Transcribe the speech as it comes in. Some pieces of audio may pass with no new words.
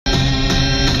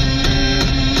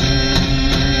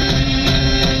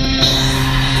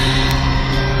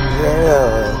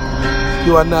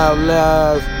You are now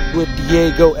live with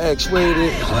Diego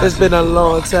X-Rated. It's been a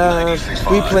long time.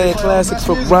 We playing classics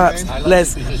for rocks.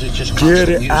 Let's get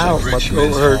it out. My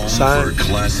throat hurts, son.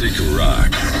 Classic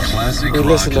rock. Classic We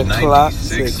listen to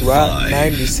Classic Rock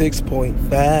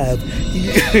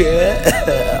 96.5. Yeah.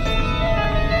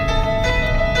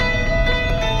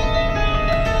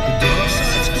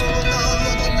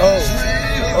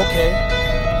 Oh, okay.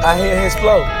 I hear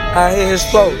his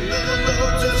flow.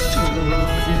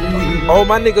 Oh,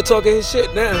 my nigga talking his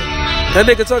shit now. That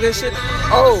nigga talking his shit.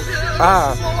 Oh,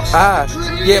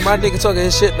 yeah, my nigga talking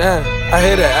his shit now. I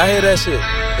hear that shit.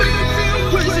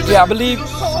 Yeah, I believe.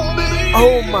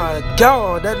 Oh my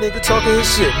God, that nigga talking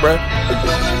his shit, bruh.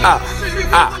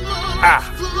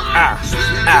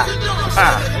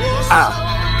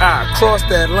 Cross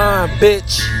that line,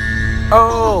 bitch.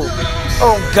 Oh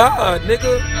God,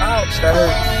 nigga. Ouch, that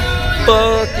hurt.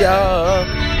 Fuck y'all.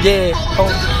 Yeah,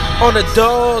 on the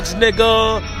dogs,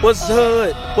 nigga. What's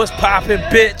hood? What's poppin',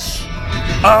 bitch?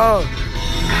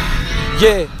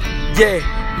 Yeah.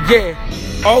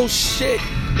 Oh shit.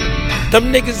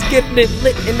 Them niggas getting it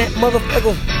lit in that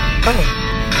motherfucker.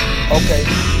 Okay.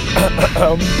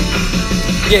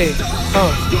 Yeah.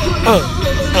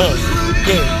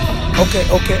 Yeah. Okay.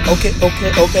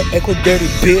 Echo dirty,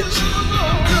 bitch.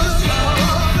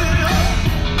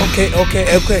 Okay.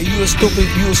 You a stupid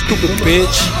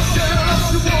bitch.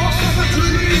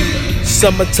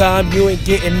 Summertime, you ain't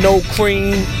getting no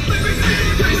cream.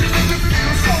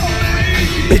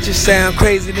 Bitches sound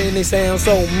crazy, then they sound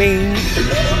so mean.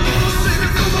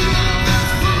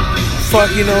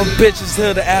 Fucking on bitches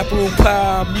to the apple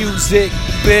pie music,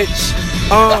 bitch.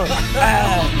 Oh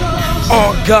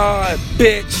God,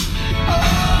 bitch.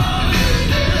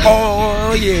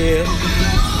 Oh yeah.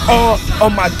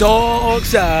 On my dog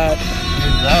side.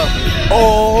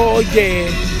 Oh yeah.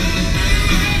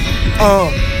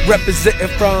 Representing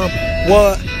from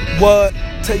what?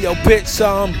 Tell your bitch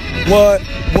some. What?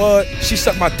 She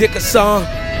suck my dick or some.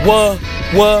 What?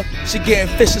 She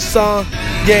getting fish or some.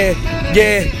 Yeah.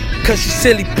 Cause she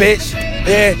silly, bitch.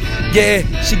 Yeah.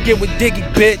 She get with Diggy,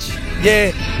 bitch.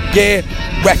 Yeah.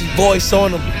 Ratchet voice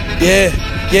on them. Yeah.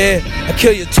 I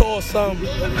kill your tour or something.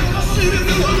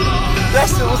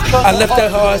 I left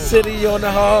that hard city on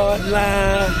the hard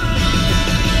line.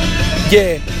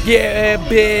 Yeah,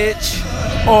 bitch.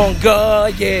 On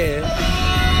God, yeah.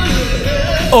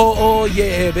 Oh,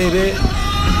 yeah, baby.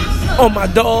 On my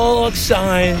dog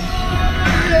sign.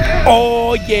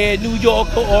 Oh, yeah, New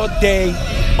York all day.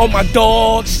 On my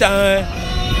dog sign.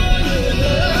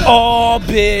 Oh,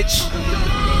 bitch.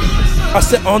 I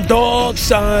said on dog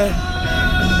sign.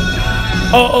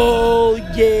 Oh,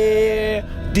 yeah.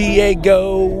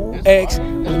 Diego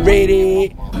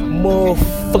X-Rated,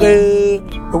 motherfucker.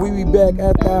 We be back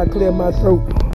after I clear my throat.